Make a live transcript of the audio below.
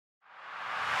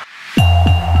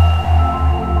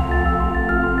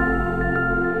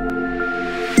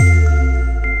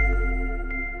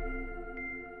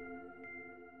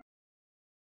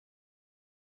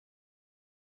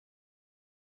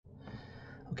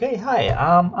Okay, hi,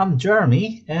 I'm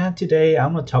Jeremy, and today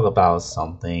I'm going to talk about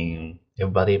something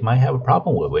everybody might have a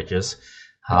problem with, which is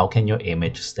how can your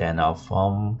image stand out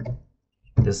from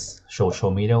this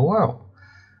social media world?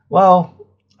 Well,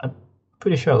 I'm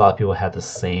pretty sure a lot of people have the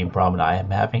same problem that I am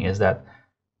having, is that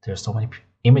there's so many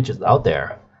images out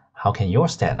there. How can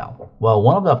yours stand out? Well,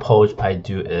 one of the approach I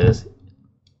do is,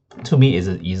 to me, is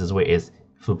the easiest way is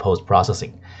through post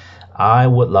processing. I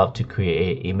would love to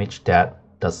create an image that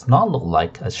does not look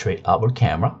like a straight upward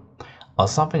camera, or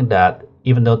something that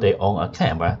even though they own a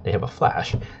camera, they have a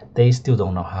flash, they still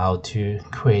don't know how to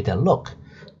create that look.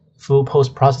 Through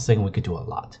post-processing, we could do a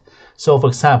lot. So for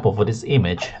example, for this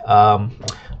image, I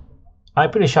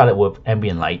pretty shot it with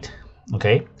ambient light,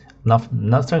 okay?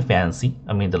 Nothing fancy.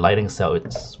 I mean, the lighting itself,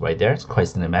 it's right there, it's quite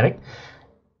cinematic.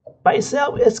 By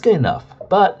itself, it's good enough,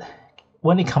 but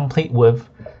when it complete with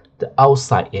the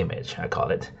outside image, I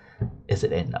call it, is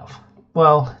it enough?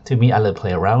 Well, to me, I like to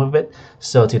play around with it.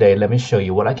 So today, let me show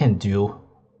you what I can do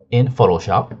in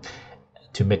Photoshop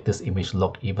to make this image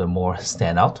look even more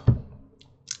stand out. All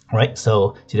right,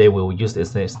 so today we will use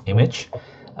this image.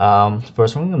 First,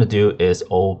 what I'm going to do is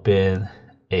open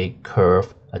a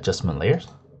curve adjustment layers.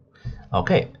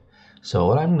 Okay, so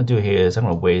what I'm going to do here is I'm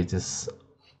going to raise this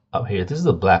up here. This is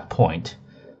a black point.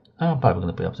 I'm probably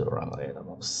going to put it up to around, I don't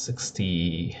know,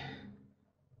 62-ish.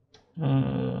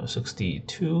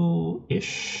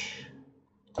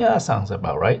 Yeah, that sounds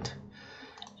about right.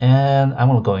 And I'm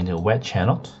going to go into wet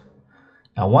channel.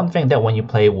 Now, one thing that when you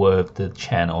play with the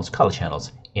channels, color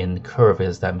channels in curve,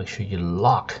 is that make sure you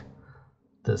lock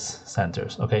this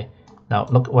centers. Okay. Now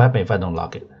look what happens if I don't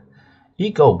lock it.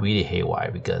 You go really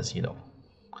haywire, because you know,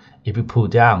 if you pull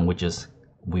down, which is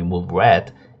remove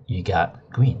red, you got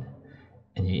green,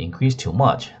 and you increase too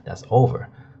much, that's over.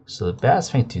 So the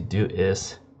best thing to do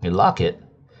is you lock it.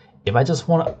 If I just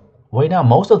want to, right now,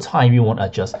 most of the time you want to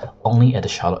adjust only at the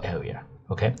shadow area.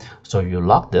 Okay, so you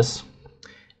lock this,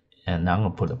 and now I'm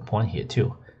going to put a point here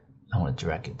too. I want to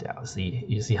drag it down. See,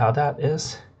 you see how that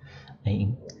is?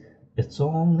 And it's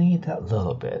only that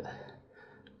little bit.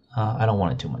 I don't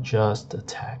want it too much, just a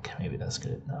tack. Maybe that's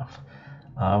good enough.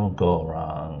 I'm going to go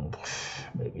around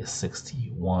maybe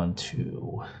 61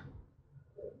 to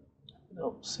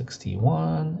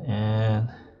 61, and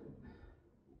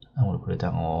I want to put it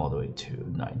down all the way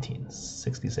to 19,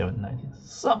 67, 19,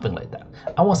 something like that.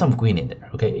 I want some green in there.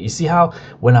 Okay, you see how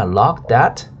when I lock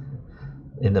that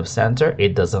in the center,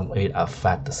 it doesn't really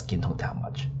affect the skin tone that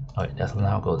much. All right, let's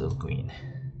now go to green.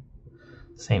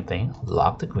 Same thing,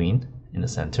 lock the green in the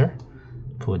center,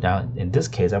 pull it down. In this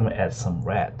case, I'm going to add some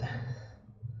red.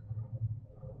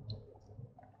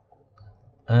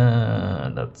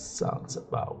 That sounds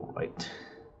about right.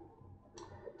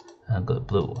 And go to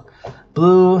blue.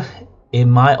 Blue,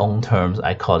 in my own terms,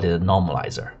 I call it a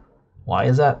normalizer. Why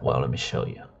is that? Well, let me show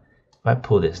you. If I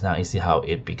pull this now, you see how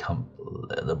it becomes a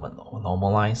little bit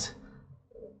normalized.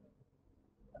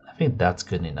 I think that's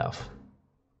good enough.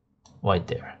 Right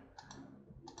there.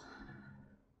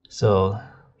 So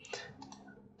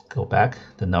go back.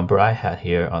 The number I had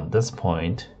here on this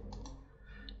point,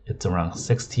 it's around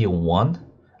 61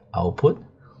 output.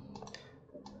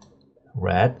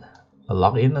 Red, I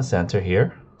lock it in the center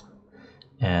here,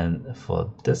 and for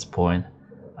this point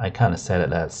I kind of set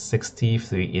it at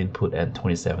 63 input and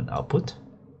 27 output.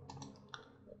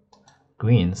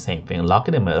 Green, same thing, lock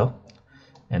it in the middle,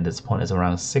 and this point is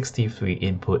around 63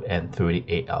 input and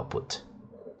 38 output.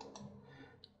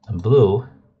 And blue,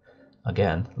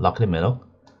 again, lock it in the middle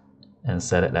and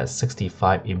set it at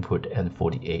 65 input and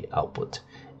 48 output,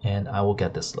 and I will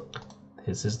get this look.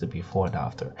 This is the before and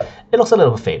after. It looks a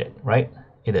little faded, right?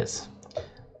 It is,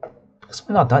 because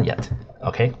we're not done yet.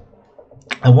 Okay,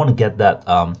 I want to get that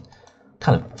kind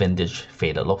of vintage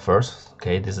faded look first.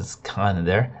 Okay, this is kind of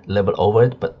there, a little bit over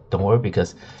it, but don't worry,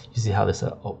 because you see how this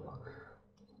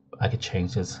I could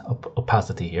change this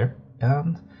opacity here,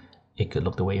 and it could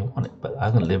look the way you want it, but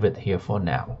I'm gonna leave it here for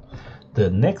now.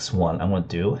 The next one I'm gonna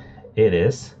do, it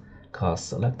is called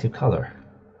selective color,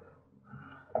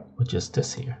 which is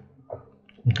this here.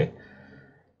 Okay,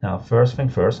 now first thing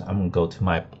first, I'm gonna go to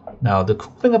my, now the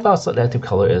cool thing about selective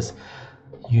color is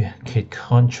you can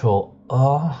control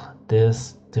all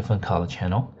this different color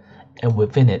channel, and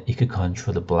within it you could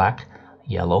control the black,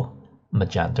 yellow,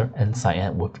 magenta, and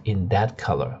cyan within that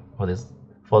color. For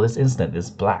this instance,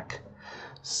 it's black.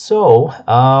 So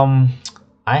I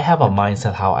have a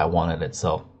mindset how I wanted it,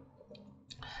 so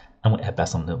I'm gonna add back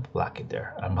something black in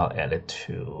there. I'm gonna add it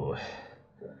to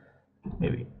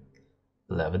maybe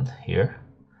 11 here.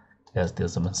 Let's do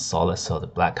something solid so the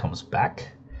black comes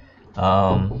back.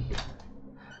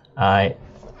 I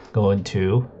going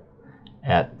to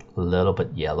add a little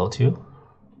bit yellow too.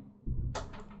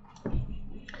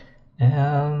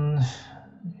 And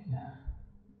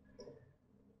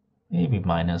maybe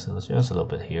minus just a little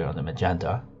bit here on the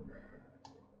magenta.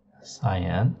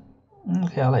 Cyan.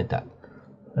 Okay, I like that.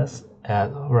 Let's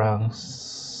add around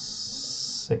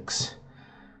 6.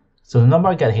 So the number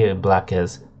I get here in black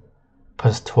is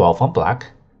plus 12 on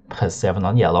black, plus 7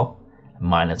 on yellow,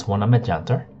 minus 1 on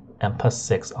magenta, and plus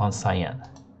 6 on cyan.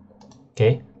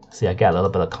 Okay, see, I get a little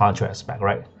bit of contrast back,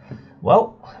 right?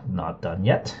 Well, not done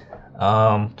yet.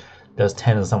 There's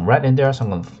 10 and some red in there, so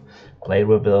I'm going to play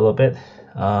with it a little bit.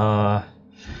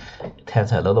 It tends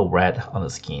to have a little red on the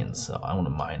skin, so I'm going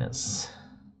to minus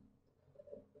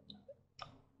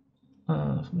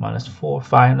 4,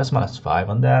 5. Let's minus 5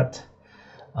 on that.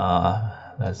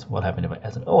 That's what happened if I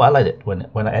add. Oh, I like it when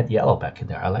I add yellow back in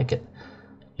there. I like it.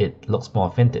 It looks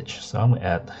more vintage. So I'm going to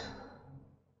add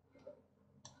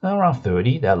around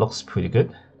 30. That looks pretty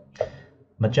good.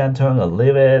 Magenta, I'm going to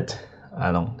leave it.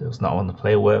 There's not one to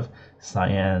play with.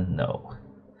 Cyan, no.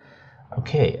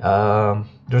 Okay,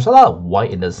 there's a lot of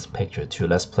white in this picture too.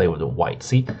 Let's play with the white.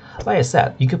 See, like I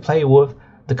said, you could play with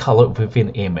the color within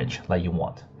the image like you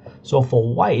want. So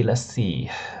for white, let's see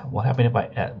what happens if I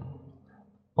add.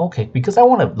 Okay, because I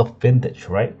want to look vintage,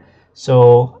 right?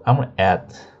 So I'm gonna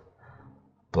add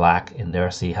black in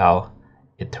there. See how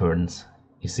it turns.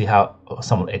 You see how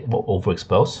some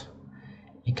overexposed?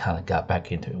 It kind of got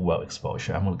back into well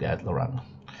exposure. I'm gonna add around a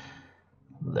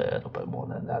little bit more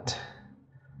than that.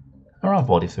 Around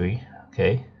 43,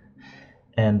 okay.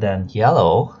 And then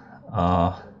yellow,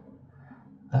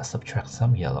 let's subtract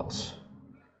some yellows.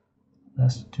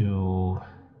 Let's do,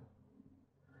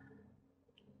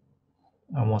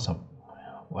 I want some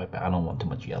white, but I don't want too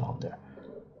much yellow there.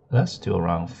 Let's do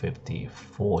around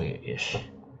 54-ish.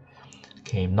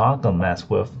 Okay, not gonna mess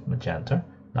with magenta,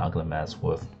 not gonna mess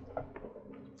with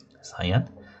cyan.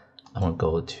 I'm gonna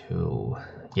go to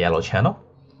yellow channel.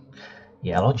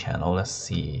 Yellow channel, let's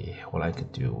see what I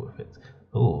could do with it.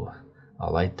 Oh, I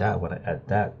like that when I add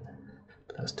that,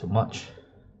 but that's too much.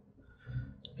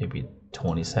 Maybe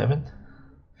 27.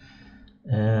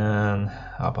 And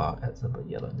how about add some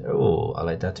yellow in there? Oh, I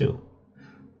like that too.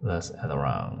 Let's add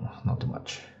around, not too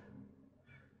much,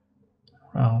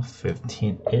 around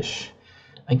 15-ish.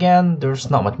 Again, there's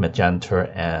not much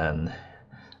magenta and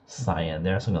cyan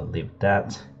there, so I'm gonna leave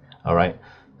that. All right,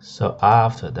 so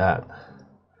after that,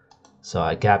 so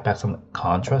I got back some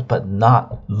contrast, but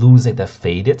not losing the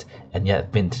faded and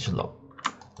yet vintage look.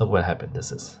 Look what happened.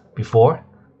 This is before.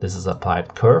 This is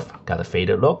applied curve, got a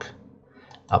faded look.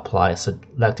 Apply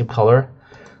selective color,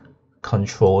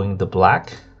 controlling the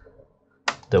black,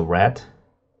 the red,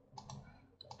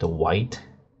 the white,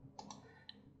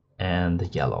 and the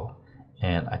yellow,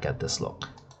 and I got this look.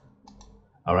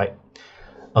 All right.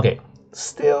 Okay.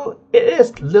 Still, it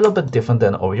is a little bit different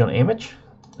than the original image,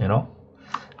 you know.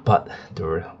 But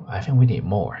I think we need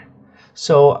more.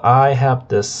 So I have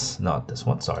this, not this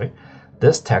one, sorry.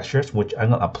 This texture, which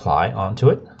I'm gonna apply onto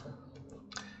it.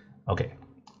 Okay.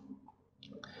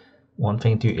 One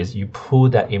thing to do is you pull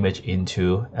that image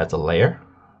into as a layer,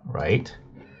 right?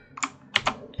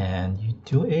 And you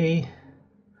do a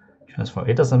transform.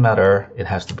 It doesn't matter, it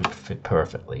has to be fit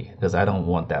perfectly because I don't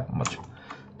want that much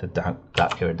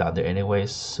that area down there anyway.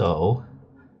 So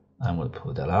I'm gonna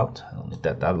pull that out. I don't need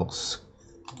that. That looks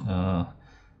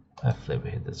I flip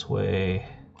it this way.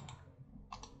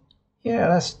 Yeah,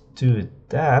 let's do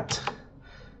that.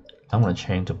 I'm gonna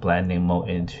change the blending mode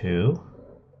into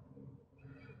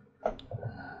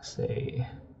say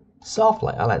soft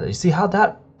light. I like that. You see how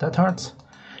that turns?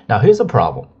 Now here's a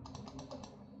problem.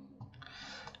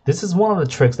 This is one of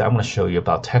the tricks that I'm gonna show you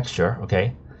about texture.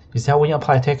 Okay, you see how when you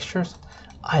apply textures,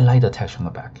 I like the texture on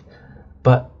the back,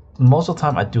 but most of the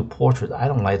time I do portraits, I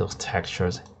don't like those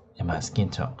textures in my skin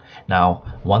tone. Now,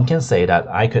 one can say that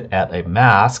I could add a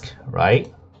mask,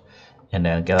 right? And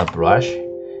then get a brush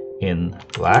in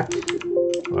black,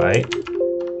 right?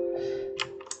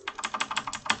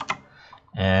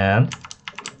 And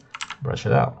brush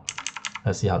it out.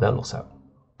 Let's see how that looks out.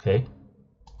 Okay.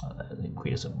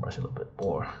 Increase and brush a little bit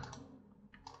more.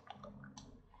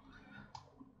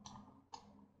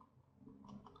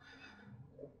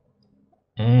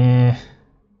 And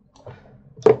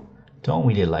don't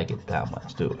really like it that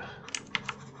much, do it.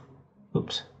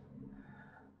 Oops.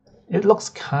 It looks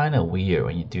kind of weird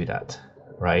when you do that,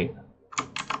 right?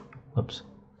 Oops.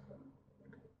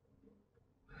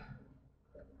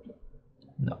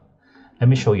 No. Let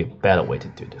me show you a better way to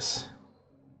do this.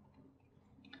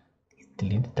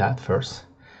 Delete that first.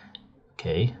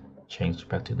 Okay. Change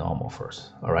back to normal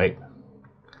first. All right.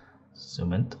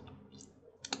 Zoom in.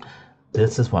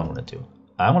 This is what I'm going to do.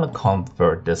 I want to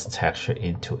convert this texture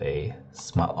into a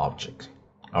smart object.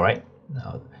 All right,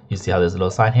 now you see how there's a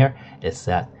little sign here? It's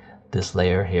that this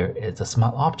layer here is a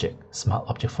smart object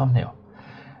thumbnail.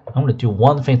 I'm going to do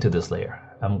one thing to this layer.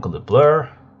 I'm going to blur,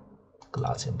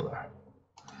 Gaussian blur.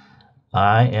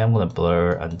 I am going to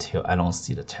blur until I don't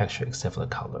see the texture except for the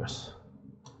colors.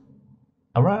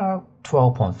 Around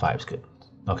 12.5 is good.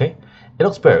 Okay, it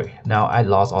looks blurry. Now I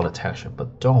lost all the texture,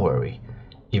 but don't worry.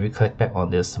 If you click back on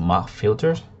this mark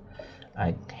filters,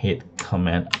 I hit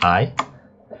Command I.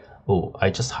 Oh, I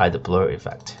just hide the blur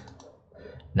effect.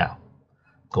 Now,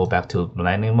 go back to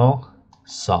blending mode,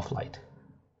 soft light.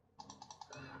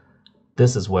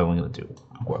 This is what we're going to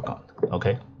work on.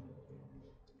 Okay.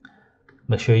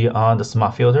 Make sure you're on the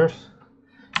smart filters.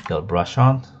 Got brush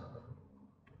on.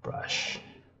 Brush.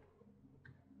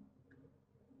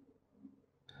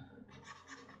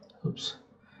 Oops.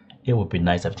 It would be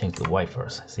nice if I changed the white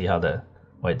first. See how the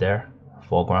white there?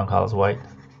 Foreground color is white.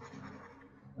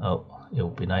 Oh, it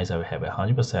would be nice if I have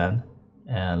 100%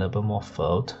 and a little bit more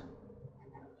float.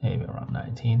 Maybe around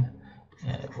 19.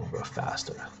 And it will work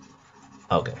faster.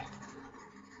 Okay.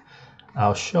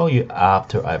 I'll show you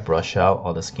after I brush out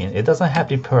all the skin. It doesn't have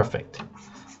to be perfect.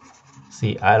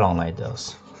 See, I don't like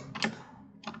those.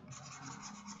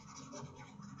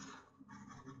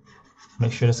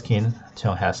 Make sure the skin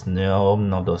tone has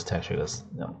none of those textures.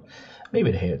 No,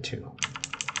 maybe the hair too.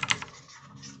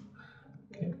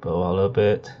 Okay, blow a little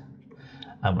bit.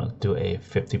 I'm gonna do a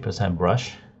 50%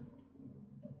 brush.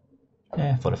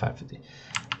 45, 50.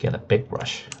 Get a big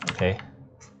brush. Okay,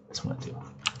 that's what I'm gonna do.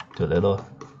 Do a little.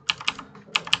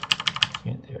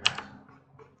 In there.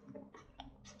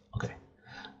 Okay,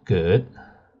 good.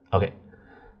 Okay,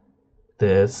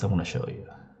 this I'm going to show you.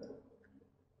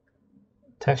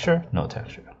 Texture, no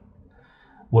texture.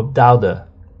 Without the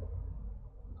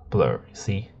blur,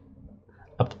 see?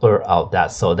 I blur out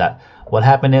that so that what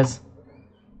happened is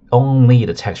only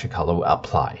the texture color will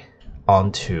apply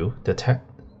onto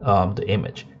the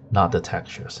image, not the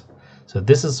textures. So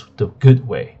this is the good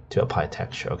way to apply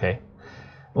texture. Okay.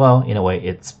 Well, in a way,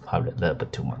 it's probably a little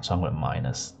bit too much. So I'm going to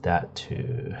minus that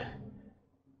to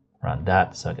run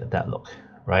that so I get that look,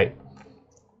 right?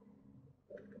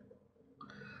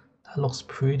 That looks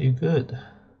pretty good.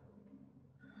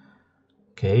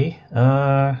 Okay.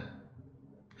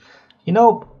 You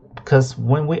know, because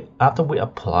after we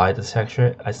apply the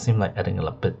texture, I seem like adding a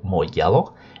little bit more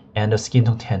yellow, and the skin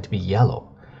tone tend to be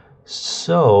yellow.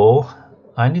 So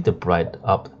I need to brighten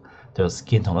up the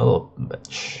skin tone a little bit.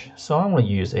 So I'm going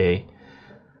to use a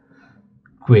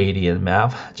gradient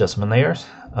map adjustment layers.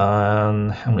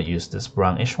 I'm going to use this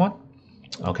brownish one.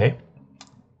 Okay.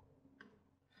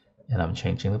 And I'm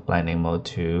changing the blending mode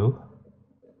to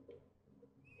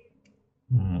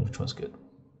which one's good?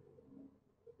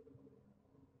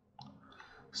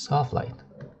 Soft light.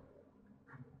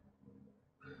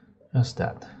 Just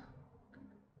that.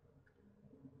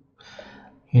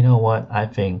 You know what? I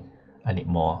think I need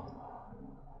more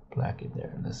black in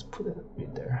there. Let's put it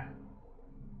right there.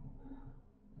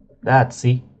 That,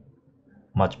 see?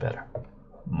 Much better.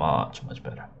 Much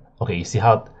better. Okay, you see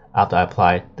how after I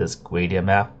apply this gradient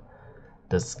map,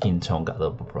 the skin tone got a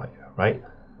little bit brighter, right?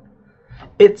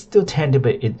 It still tend to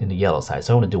be in the yellow side,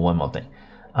 so I want to do one more thing.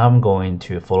 I'm going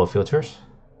to photo filters.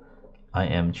 I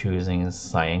am choosing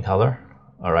cyan color.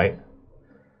 Alright.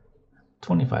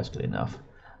 25 is good enough.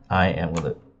 I am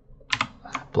going to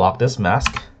block this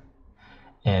mask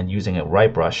and using a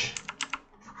right brush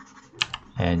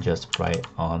and just bright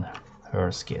on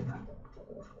her skin.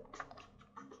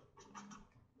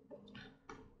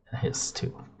 And his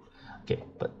too. Okay,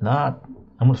 but not,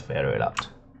 I'm going to feather it out.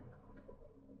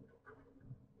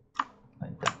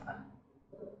 Like that.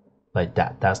 Like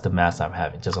that. That's the mask I'm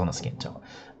having just on the skin tone.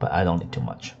 But I don't need too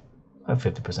much.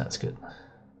 50% is good.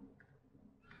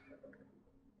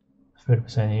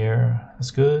 30% here,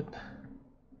 that's good.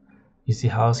 You see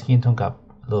how skin tone got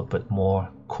a little bit more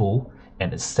cool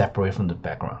and it's separated from the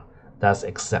background. That's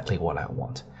exactly what I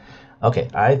want. Okay,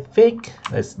 I think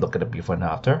let's look at the before and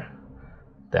after.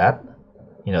 That,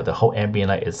 you know, the whole ambient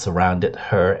light is surrounded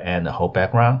her and the whole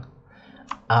background.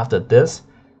 After this,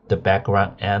 the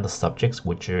background and the subjects,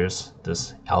 which is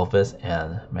this Elvis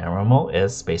and Marimo,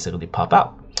 is basically pop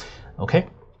out. Okay,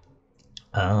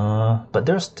 but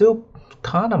there's still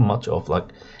kind of much of like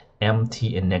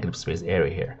empty and negative space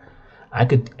area here. I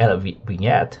could add a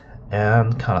vignette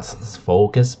and kind of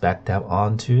focus back down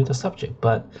onto the subject,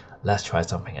 but let's try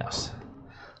something else.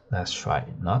 Let's try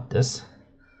not this.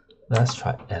 Let's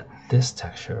try add this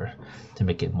texture to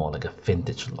make it more like a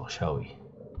vintage look, shall we?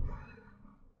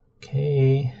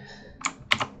 Okay.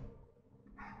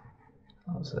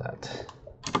 How's that?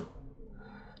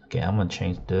 Okay, I'm gonna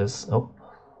change this. Oh,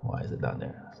 why is it down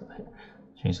there? So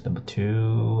change number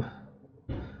 2.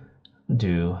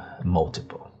 Do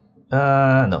multiple.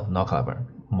 No, not color,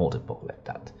 multiple like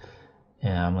that.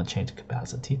 And I'm gonna change the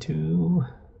capacity to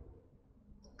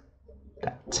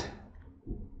that.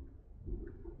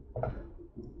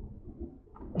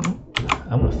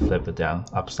 I'm gonna flip it down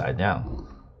upside down.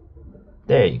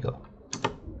 There you go.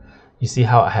 You see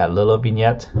how I had a little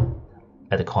vignette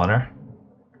at the corner,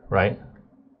 right?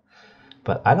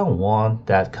 But I don't want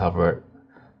that covered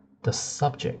the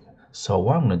subject. So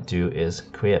what I'm gonna do is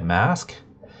create a mask,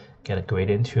 get a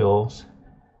gradient tools,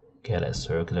 get a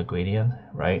circular gradient,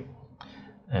 right?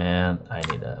 And I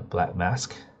need a black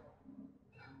mask.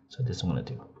 So this I'm gonna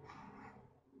do.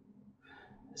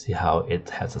 See how it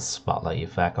has a spotlight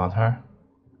effect on her?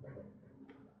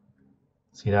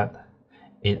 See that?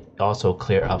 It also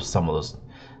clear up some of those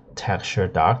texture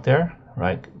dark there,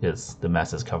 right? Because the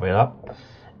mask is covered up.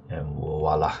 And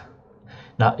voila.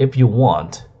 Now if you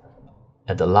want,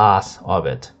 at the last of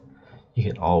it, you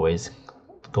can always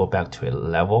go back to a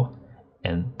level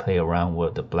and play around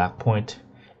with the black point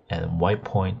and white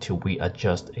point to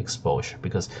readjust exposure,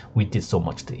 because we did so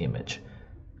much to the image.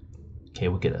 Okay,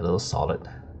 we get a little solid.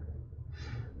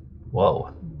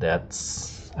 Whoa,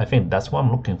 I think that's what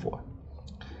I'm looking for.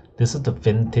 This is the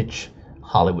vintage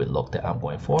Hollywood look that I'm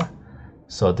going for.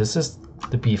 So this is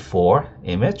the before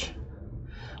image.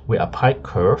 We apply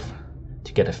curve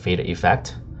to get a fader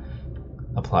effect.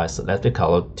 Apply selected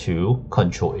color to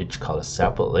control each color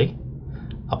separately.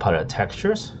 Apply the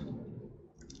textures.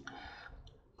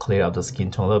 Clear up the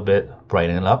skin tone a little bit,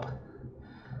 brighten it up.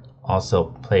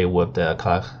 Also play with the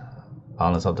color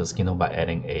balance of the skin tone by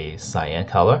adding a cyan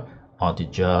color onto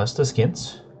just the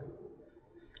skins.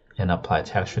 And apply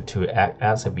texture to act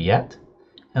as a vignette,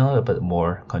 and a little bit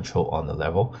more control on the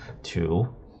level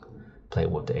to play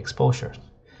with the exposure.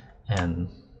 And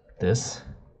this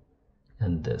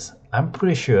and this. I'm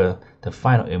pretty sure the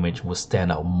final image will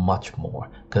stand out much more,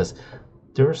 because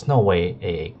there's no way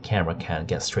a camera can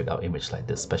get straight out image like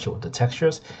this, especially with the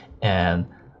textures and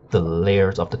the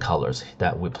layers of the colors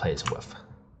that we plays with.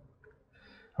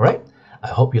 Alright, I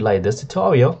hope you like this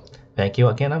tutorial. Thank you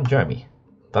again, I'm Jeremy.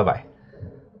 Bye bye.